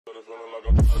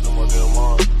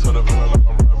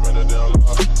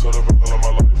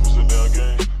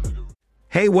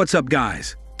Hey, what's up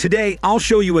guys? Today, I'll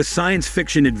show you a science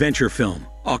fiction adventure film,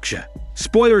 OKJA.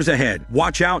 Spoilers ahead,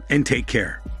 watch out and take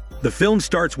care. The film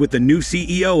starts with the new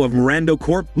CEO of Mirando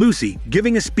Corp, Lucy,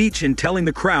 giving a speech and telling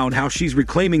the crowd how she's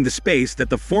reclaiming the space that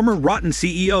the former rotten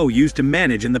CEO used to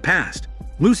manage in the past.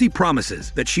 Lucy promises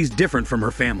that she's different from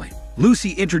her family.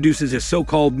 Lucy introduces a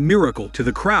so-called miracle to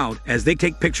the crowd as they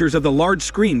take pictures of the large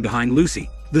screen behind Lucy.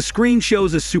 The screen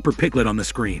shows a super piglet on the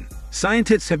screen.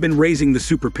 Scientists have been raising the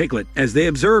super piglet as they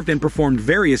observed and performed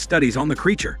various studies on the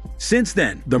creature. Since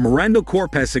then, the Mirando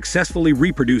Corp has successfully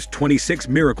reproduced 26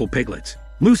 miracle piglets.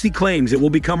 Lucy claims it will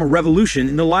become a revolution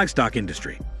in the livestock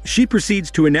industry. She proceeds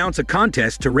to announce a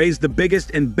contest to raise the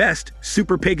biggest and best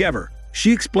super pig ever.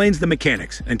 She explains the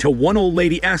mechanics until one old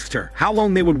lady asks her how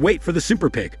long they would wait for the super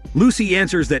pig. Lucy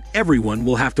answers that everyone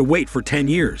will have to wait for 10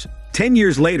 years. 10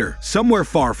 years later, somewhere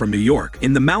far from New York,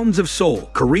 in the mountains of Seoul,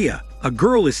 Korea, a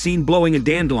girl is seen blowing a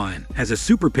dandelion as a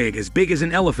super pig as big as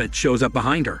an elephant shows up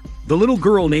behind her. The little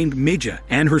girl named Mija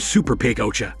and her super pig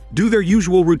OKJA do their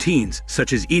usual routines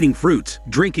such as eating fruits,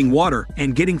 drinking water,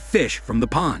 and getting fish from the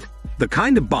pond. The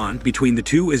kind of bond between the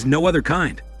two is no other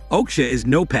kind. OKJA is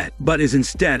no pet, but is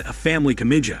instead a family to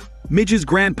Mija. Mija's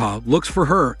grandpa looks for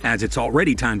her as it's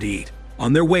already time to eat.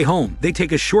 On their way home, they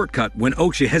take a shortcut when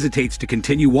OKJA hesitates to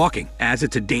continue walking as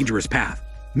it's a dangerous path.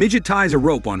 Mija ties a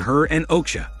rope on her and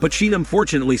OKJA, but she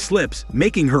unfortunately slips,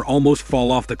 making her almost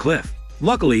fall off the cliff.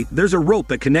 Luckily, there's a rope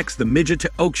that connects the Mija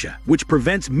to OKJA, which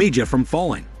prevents Mija from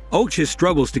falling. OKJA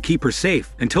struggles to keep her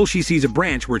safe until she sees a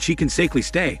branch where she can safely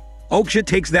stay. OKJA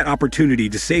takes that opportunity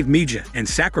to save Mija and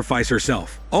sacrifice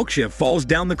herself. OKJA falls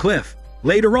down the cliff.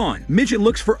 Later on, Mija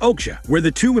looks for OKJA, where the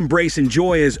two embrace and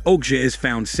joy as OKJA is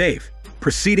found safe.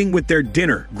 Proceeding with their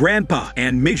dinner, Grandpa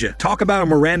and Mija talk about a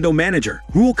Mirando manager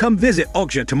who will come visit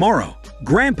OKJA tomorrow.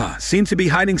 Grandpa seems to be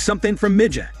hiding something from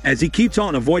Mija as he keeps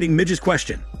on avoiding Mija's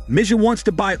question. Mija wants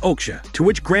to buy OKJA, to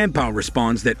which Grandpa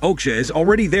responds that OKJA is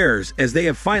already theirs as they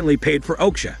have finally paid for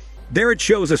OKJA. There it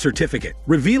shows a certificate,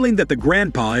 revealing that the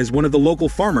grandpa is one of the local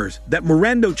farmers that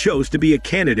Mirando chose to be a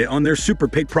candidate on their super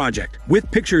pig project, with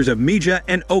pictures of Mija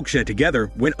and OKJA together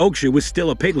when OKJA was still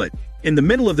a piglet. In the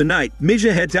middle of the night,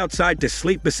 Mija heads outside to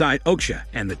sleep beside OKJA,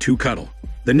 and the two cuddle.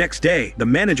 The next day, the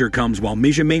manager comes while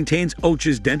Mija maintains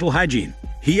OKJA's dental hygiene.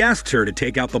 He asks her to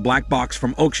take out the black box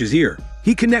from OKJA's ear.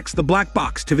 He connects the black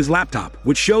box to his laptop,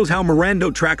 which shows how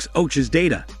Mirando tracks OKJA's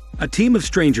data. A team of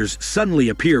strangers suddenly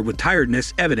appear with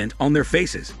tiredness evident on their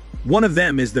faces. One of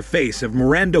them is the face of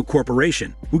Mirando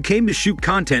Corporation, who came to shoot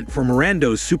content for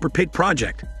Mirando's Super Pig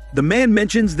project. The man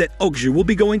mentions that OKJA will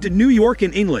be going to New York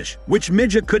in English, which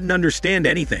Mija couldn't understand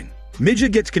anything.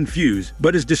 Mija gets confused,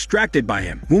 but is distracted by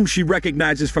him, whom she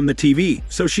recognizes from the TV,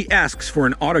 so she asks for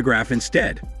an autograph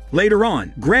instead. Later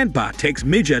on, Grandpa takes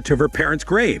Mija to her parents'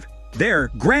 grave. There,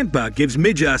 Grandpa gives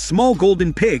Mija a small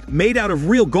golden pig made out of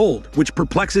real gold, which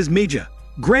perplexes Mija.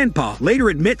 Grandpa later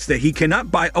admits that he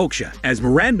cannot buy OKJA, as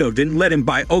Mirando didn't let him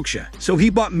buy OKJA, so he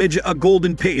bought Mija a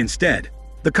golden pig instead.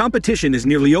 The competition is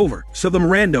nearly over, so the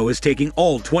Mirando is taking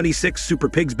all 26 super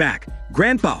pigs back.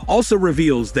 Grandpa also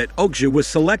reveals that OKJA was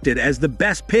selected as the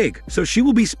best pig, so she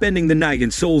will be spending the night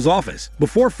in Seoul's office,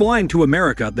 before flying to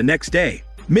America the next day.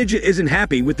 Mija isn't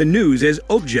happy with the news as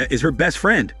OKJA is her best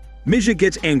friend. Mija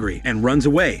gets angry and runs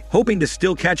away, hoping to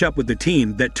still catch up with the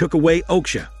team that took away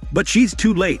OKJA. But she's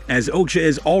too late as OKJA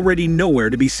is already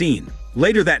nowhere to be seen.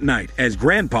 Later that night, as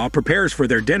Grandpa prepares for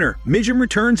their dinner, Mija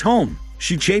returns home.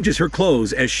 She changes her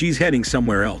clothes as she's heading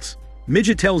somewhere else.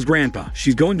 Mija tells Grandpa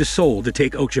she's going to Seoul to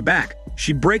take OKJA back.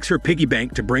 She breaks her piggy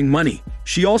bank to bring money.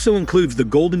 She also includes the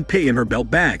golden pig in her belt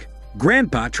bag.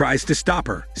 Grandpa tries to stop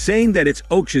her, saying that it's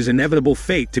OKJA's inevitable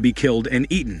fate to be killed and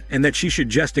eaten, and that she should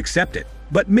just accept it.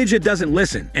 But Mija doesn't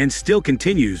listen and still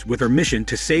continues with her mission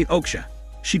to save OKJA.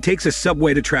 She takes a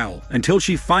subway to travel until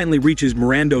she finally reaches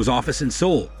Mirando's office in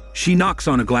Seoul. She knocks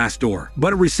on a glass door,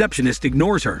 but a receptionist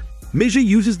ignores her. Mija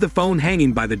uses the phone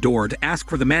hanging by the door to ask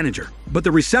for the manager, but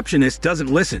the receptionist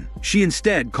doesn't listen. She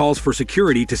instead calls for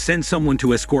security to send someone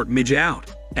to escort Mija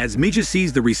out. As Mija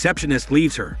sees the receptionist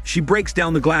leaves her, she breaks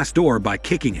down the glass door by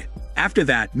kicking it. After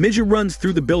that, Mija runs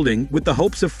through the building with the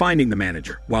hopes of finding the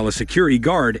manager, while a security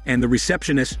guard and the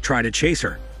receptionist try to chase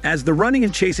her. As the running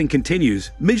and chasing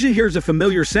continues, Mija hears a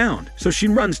familiar sound, so she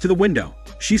runs to the window.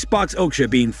 She spots OKJA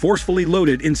being forcefully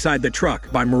loaded inside the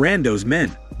truck by Mirando's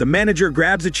men. The manager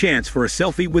grabs a chance for a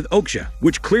selfie with OKJA,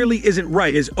 which clearly isn't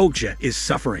right as OKJA is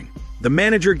suffering. The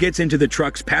manager gets into the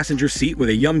truck's passenger seat with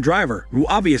a young driver who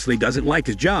obviously doesn't like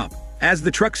his job. As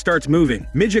the truck starts moving,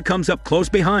 Mija comes up close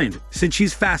behind, since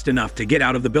she's fast enough to get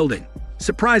out of the building.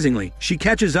 Surprisingly, she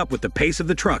catches up with the pace of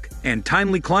the truck and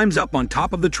timely climbs up on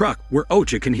top of the truck where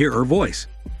OKJA can hear her voice.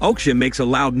 OKJA makes a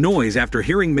loud noise after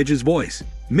hearing Midge's voice.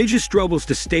 Midge struggles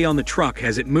to stay on the truck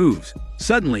as it moves.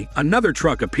 Suddenly, another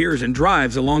truck appears and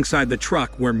drives alongside the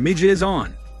truck where Midge is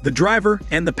on. The driver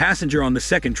and the passenger on the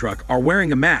second truck are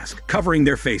wearing a mask covering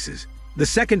their faces. The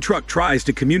second truck tries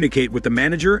to communicate with the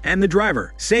manager and the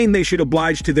driver, saying they should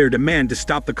oblige to their demand to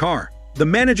stop the car. The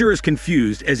manager is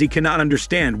confused as he cannot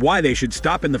understand why they should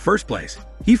stop in the first place.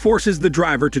 He forces the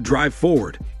driver to drive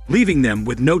forward. Leaving them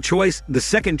with no choice, the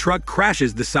second truck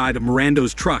crashes the side of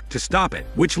Mirando's truck to stop it,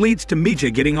 which leads to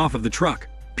Midge getting off of the truck.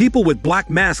 People with black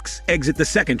masks exit the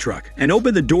second truck and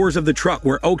open the doors of the truck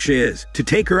where OKJA is to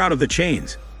take her out of the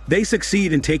chains. They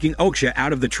succeed in taking OKJA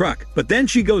out of the truck, but then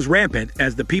she goes rampant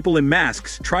as the people in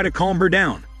masks try to calm her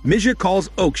down. Midge calls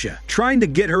OKJA, trying to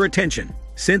get her attention.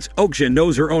 Since OKJA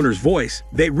knows her owner's voice,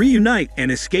 they reunite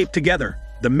and escape together.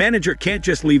 The manager can't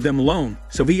just leave them alone,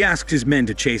 so he asks his men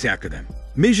to chase after them.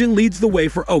 Midge leads the way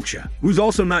for OKJA, who's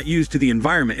also not used to the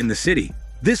environment in the city.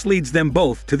 This leads them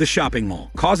both to the shopping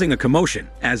mall, causing a commotion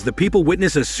as the people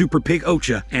witness a super pig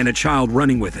OKJA and a child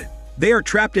running with it. They are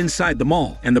trapped inside the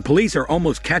mall, and the police are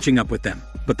almost catching up with them.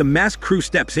 But the masked crew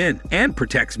steps in and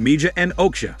protects Midge and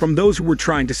OKJA from those who were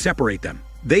trying to separate them.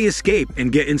 They escape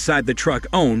and get inside the truck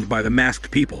owned by the masked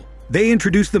people. They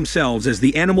introduce themselves as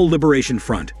the Animal Liberation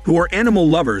Front, who are animal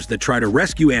lovers that try to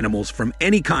rescue animals from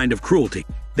any kind of cruelty.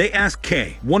 They ask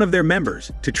Kay, one of their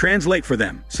members, to translate for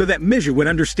them so that Midge would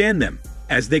understand them.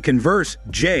 As they converse,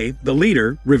 Jay, the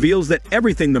leader, reveals that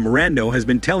everything the Mirando has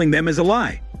been telling them is a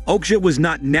lie. OKJA was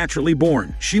not naturally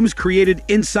born. She was created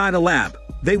inside a lab.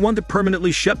 They want to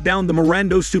permanently shut down the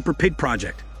Mirando Super Pig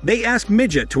project. They ask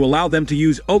Midge to allow them to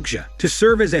use OKJA to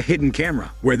serve as a hidden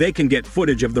camera, where they can get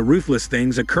footage of the ruthless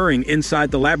things occurring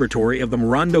inside the laboratory of the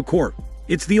Mirando Corp.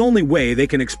 It's the only way they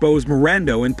can expose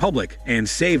Mirando in public and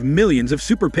save millions of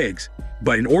super pigs.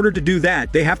 But in order to do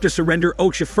that, they have to surrender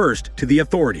OKJA first to the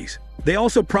authorities. They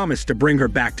also promise to bring her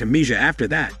back to Midge after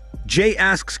that. Jay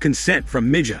asks consent from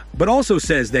Midge, but also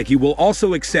says that he will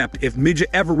also accept if Midge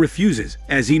ever refuses,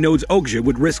 as he knows OKJA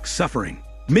would risk suffering.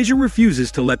 Midge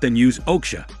refuses to let them use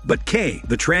OKJA, but Kay,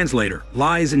 the translator,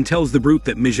 lies and tells the group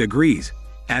that Midge agrees.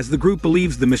 As the group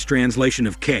believes the mistranslation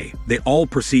of Kay, they all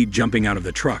proceed jumping out of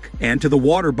the truck and to the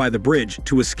water by the bridge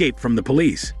to escape from the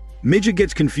police. Midge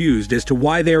gets confused as to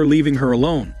why they are leaving her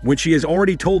alone when she has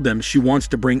already told them she wants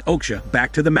to bring OKJA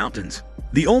back to the mountains.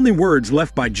 The only words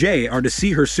left by Jay are to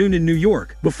see her soon in New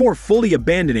York before fully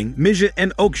abandoning Midge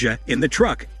and OKJA in the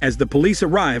truck as the police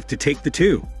arrive to take the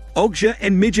two. OKJA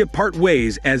and Midge part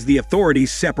ways as the authorities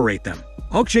separate them.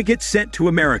 OKJA gets sent to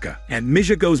America and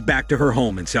Midge goes back to her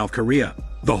home in South Korea.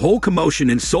 The whole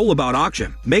commotion and soul about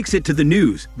OKJA makes it to the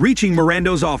news, reaching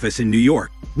Mirando's office in New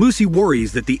York. Lucy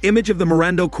worries that the image of the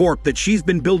Mirando Corp that she's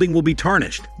been building will be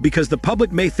tarnished because the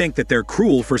public may think that they're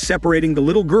cruel for separating the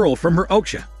little girl from her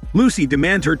OKJA. Lucy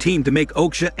demands her team to make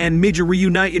OKJA and Midge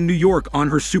reunite in New York on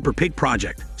her Super Pig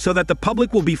project so that the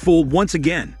public will be fooled once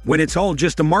again when it's all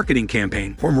just a marketing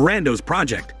campaign for Mirando's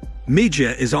project. Midge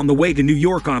is on the way to New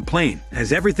York on a plane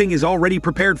as everything is already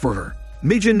prepared for her.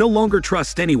 Midge no longer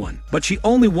trusts anyone, but she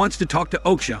only wants to talk to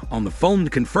OKJA on the phone to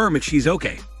confirm if she's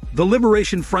okay. The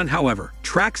Liberation Front, however,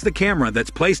 tracks the camera that's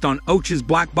placed on OKJA's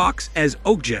black box as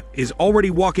OKJA is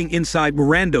already walking inside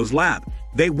Mirando's lab.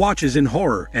 They watch in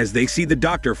horror as they see the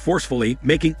doctor forcefully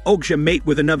making OKJA mate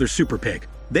with another super pig.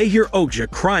 They hear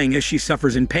OKJA crying as she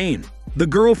suffers in pain. The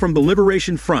girl from the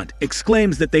Liberation Front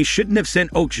exclaims that they shouldn't have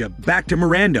sent OKJA back to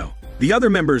Mirando. The other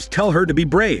members tell her to be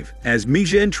brave, as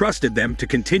Midge entrusted them to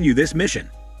continue this mission.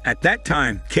 At that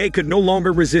time, Kay could no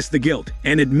longer resist the guilt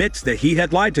and admits that he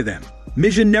had lied to them.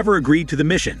 Midge never agreed to the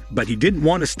mission, but he didn't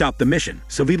want to stop the mission,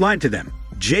 so he lied to them.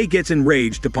 Jay gets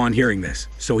enraged upon hearing this,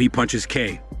 so he punches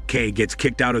Kay. Kay gets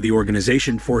kicked out of the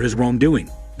organization for his wrongdoing.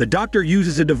 The doctor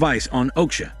uses a device on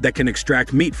OKJA that can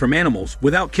extract meat from animals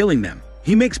without killing them.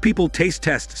 He makes people taste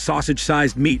test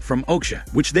sausage-sized meat from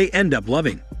OKJA, which they end up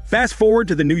loving. Fast forward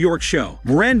to the New York show.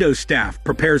 Mirando's staff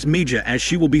prepares Midge as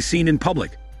she will be seen in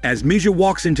public. As Midge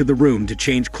walks into the room to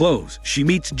change clothes, she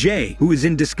meets Jay, who is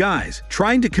in disguise,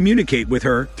 trying to communicate with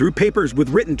her through papers with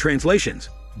written translations.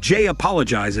 Jay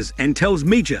apologizes and tells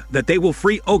Midge that they will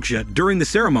free OKJA during the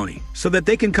ceremony so that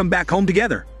they can come back home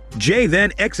together. Jay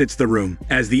then exits the room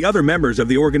as the other members of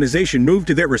the organization move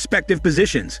to their respective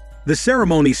positions. The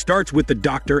ceremony starts with the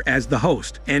doctor as the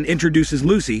host and introduces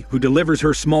Lucy, who delivers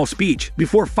her small speech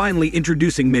before finally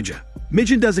introducing Midge.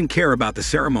 Midge doesn't care about the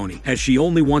ceremony as she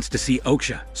only wants to see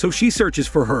OKJA, so she searches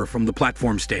for her from the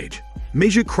platform stage.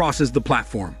 Midge crosses the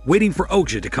platform, waiting for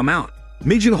OKJA to come out.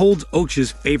 Midge holds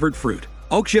OKJA's favorite fruit.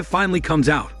 OKJA finally comes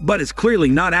out, but is clearly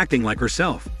not acting like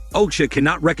herself. OKJA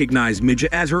cannot recognize Midja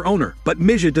as her owner, but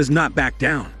Midja does not back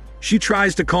down. She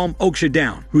tries to calm OKJA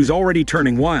down, who's already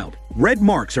turning wild. Red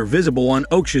marks are visible on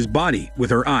OKJA's body, with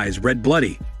her eyes red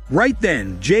bloody. Right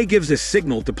then, Jay gives a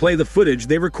signal to play the footage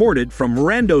they recorded from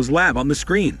Mirando's lab on the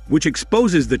screen, which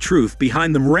exposes the truth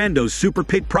behind the Mirando's Super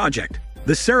Pig project.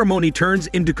 The ceremony turns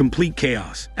into complete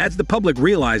chaos, as the public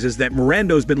realizes that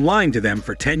Mirando's been lying to them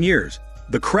for 10 years.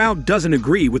 The crowd doesn't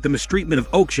agree with the mistreatment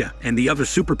of OKJA and the other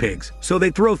Super Pigs, so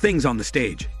they throw things on the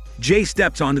stage. Jay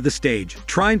steps onto the stage,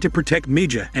 trying to protect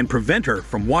Midja and prevent her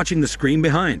from watching the screen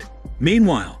behind.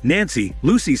 Meanwhile, Nancy,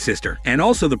 Lucy's sister, and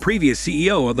also the previous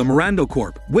CEO of the Mirando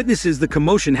Corp, witnesses the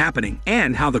commotion happening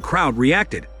and how the crowd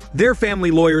reacted. Their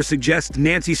family lawyer suggests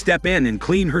Nancy step in and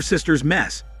clean her sister's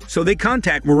mess, so they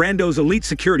contact Mirando's elite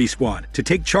security squad to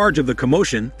take charge of the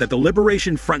commotion that the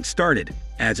Liberation Front started.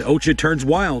 As OKJA turns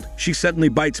wild, she suddenly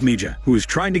bites Midja, who is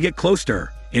trying to get close to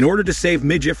her. In order to save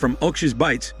Midja from OKJA's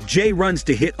bites, Jay runs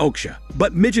to hit OKJA,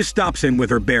 but Midja stops him with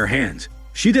her bare hands.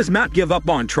 She does not give up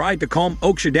on trying to calm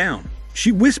OKJA down.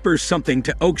 She whispers something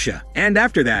to OKJA, and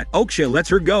after that, OKJA lets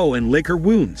her go and lick her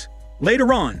wounds.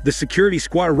 Later on, the security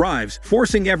squad arrives,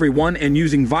 forcing everyone and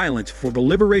using violence for the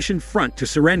Liberation Front to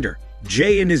surrender.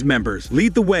 Jay and his members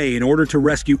lead the way in order to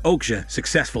rescue OKJA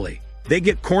successfully. They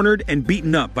get cornered and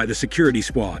beaten up by the security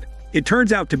squad. It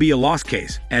turns out to be a lost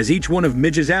case, as each one of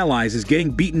Midja's allies is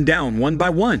getting beaten down one by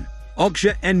one.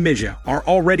 OKJA and Midja are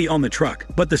already on the truck,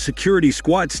 but the security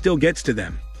squad still gets to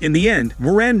them. In the end,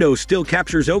 Mirando still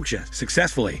captures OKJA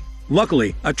successfully.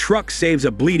 Luckily, a truck saves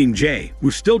a bleeding Jay,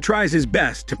 who still tries his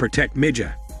best to protect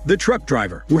Midja. The truck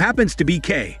driver, who happens to be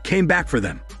Kay, came back for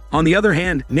them. On the other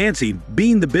hand, Nancy,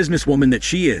 being the businesswoman that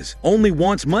she is, only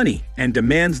wants money and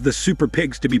demands the Super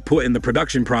Pigs to be put in the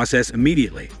production process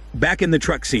immediately. Back in the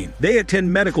truck scene, they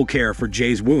attend medical care for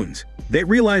Jay's wounds. They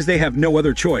realize they have no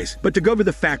other choice but to go to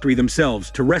the factory themselves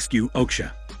to rescue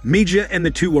OKJA. Midja and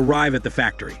the two arrive at the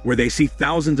factory, where they see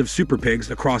thousands of Super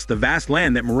Pigs across the vast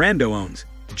land that Mirando owns.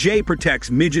 Jay protects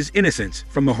Midja's innocence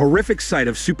from the horrific sight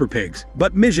of Super Pigs,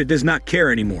 but Midja does not care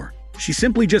anymore. She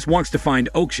simply just wants to find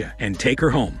OKJA and take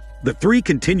her home. The three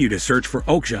continue to search for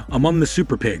OKJA among the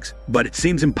Super Pigs, but it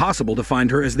seems impossible to find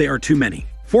her as there are too many.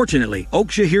 Fortunately,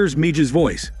 OKJA hears Midja's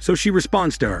voice, so she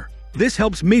responds to her. This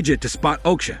helps Midja to spot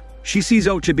OKJA. She sees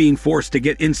OKJA being forced to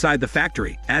get inside the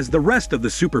factory, as the rest of the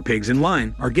Super Pigs in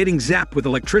line are getting zapped with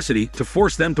electricity to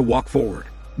force them to walk forward.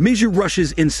 Midja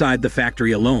rushes inside the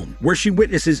factory alone, where she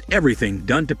witnesses everything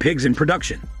done to pigs in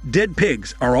production. Dead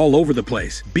pigs are all over the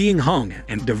place, being hung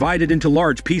and divided into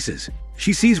large pieces.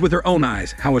 She sees with her own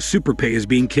eyes how a Super Pig is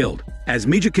being killed. As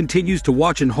Midja continues to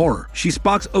watch in horror, she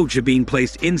spots OKJA being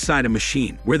placed inside a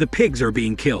machine where the pigs are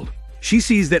being killed. She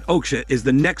sees that OKJA is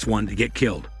the next one to get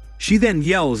killed. She then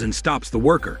yells and stops the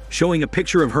worker, showing a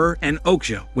picture of her and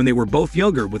OKJA when they were both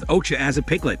younger with OKJA as a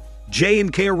piglet. Jay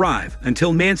and Kay arrive,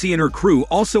 until Nancy and her crew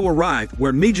also arrive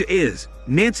where Midja is.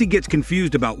 Nancy gets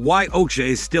confused about why OKJA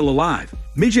is still alive.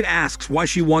 Midja asks why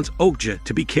she wants OKJA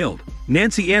to be killed.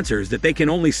 Nancy answers that they can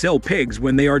only sell pigs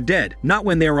when they are dead, not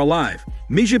when they are alive.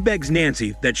 Midja begs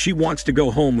Nancy that she wants to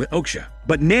go home with OKJA,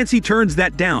 but Nancy turns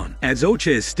that down, as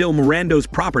OKJA is still Mirando's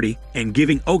property, and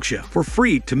giving OKJA for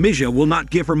free to Midja will not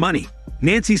give her money.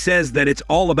 Nancy says that it's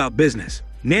all about business.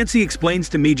 Nancy explains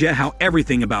to Midja how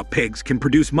everything about pigs can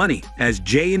produce money, as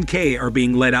Jay and Kay are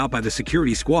being led out by the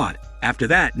security squad. After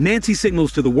that, Nancy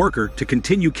signals to the worker to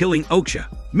continue killing OKJA.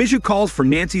 Midja calls for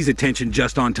Nancy's attention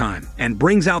just on time, and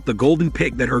brings out the golden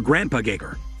pig that her grandpa gave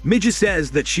her. Midja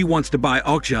says that she wants to buy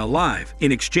OKJA alive,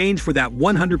 in exchange for that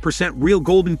 100% real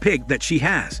golden pig that she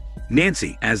has.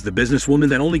 Nancy, as the businesswoman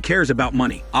that only cares about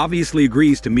money, obviously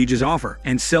agrees to Midja's offer,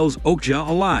 and sells OKJA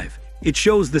alive. It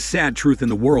shows the sad truth in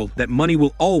the world that money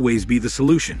will always be the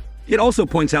solution. It also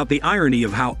points out the irony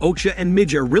of how OKJA and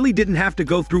Midja really didn't have to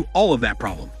go through all of that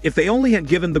problem if they only had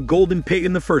given the golden pig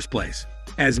in the first place.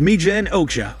 As Midja and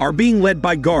OKJA are being led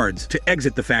by guards to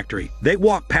exit the factory, they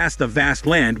walk past the vast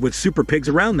land with Super Pigs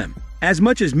around them. As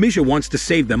much as Midja wants to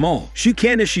save them all, she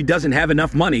can't, as she doesn't have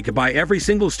enough money to buy every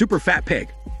single super fat pig.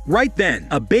 Right then,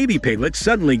 a baby piglet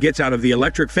suddenly gets out of the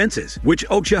electric fences, which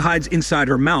OKJA hides inside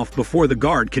her mouth before the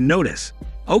guard can notice.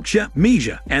 OKJA,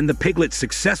 Midja, and the piglet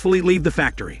successfully leave the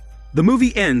factory. The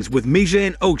movie ends with Midja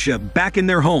and OKJA back in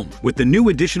their home, with the new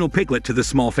additional piglet to the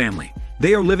small family.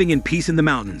 They are living in peace in the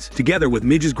mountains, together with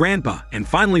Midja's grandpa, and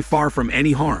finally far from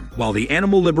any harm, while the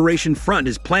Animal Liberation Front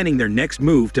is planning their next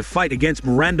move to fight against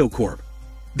Mirando Corp.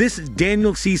 This is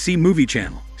Daniel CC Movie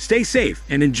Channel. Stay safe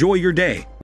and enjoy your day.